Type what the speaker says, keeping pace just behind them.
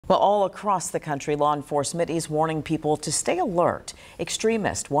Well, all across the country, law enforcement is warning people to stay alert.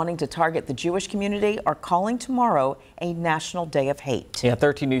 Extremists wanting to target the Jewish community are calling tomorrow a national day of hate. Yeah,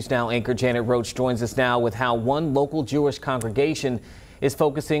 13 News Now anchor Janet Roach joins us now with how one local Jewish congregation is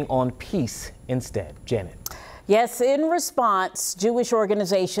focusing on peace instead. Janet. Yes, in response, Jewish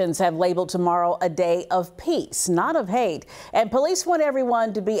organizations have labeled tomorrow a day of peace, not of hate. And police want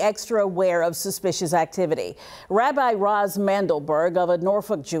everyone to be extra aware of suspicious activity. Rabbi Roz Mandelberg of a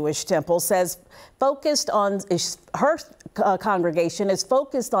Norfolk Jewish temple says her congregation is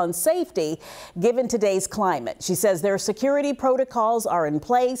focused on safety given today's climate. She says their security protocols are in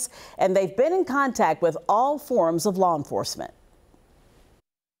place and they've been in contact with all forms of law enforcement.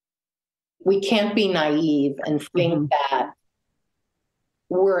 We can't be naive and think that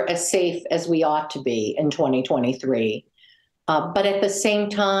we're as safe as we ought to be in 2023. But at the same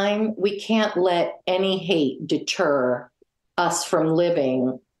time, we can't let any hate deter us from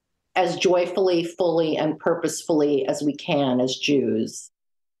living as joyfully, fully, and purposefully as we can as Jews.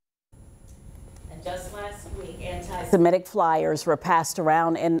 Just last week, anti-Semitic flyers were passed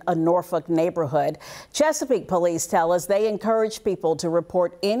around in a Norfolk neighborhood. Chesapeake police tell us they encourage people to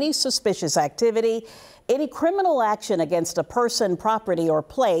report any suspicious activity, any criminal action against a person, property, or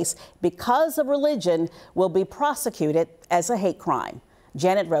place because of religion will be prosecuted as a hate crime.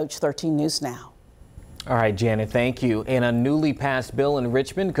 Janet Roach, 13 News Now. All right, Janet, thank you. And a newly passed bill in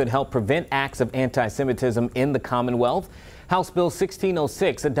Richmond could help prevent acts of anti-Semitism in the Commonwealth. House Bill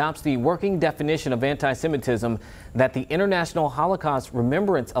 1606 adopts the working definition of anti-Semitism that the International Holocaust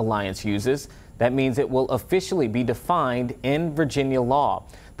Remembrance Alliance uses. That means it will officially be defined in Virginia law.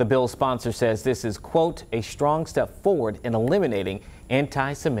 The bill's sponsor says this is, quote, a strong step forward in eliminating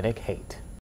anti-Semitic hate.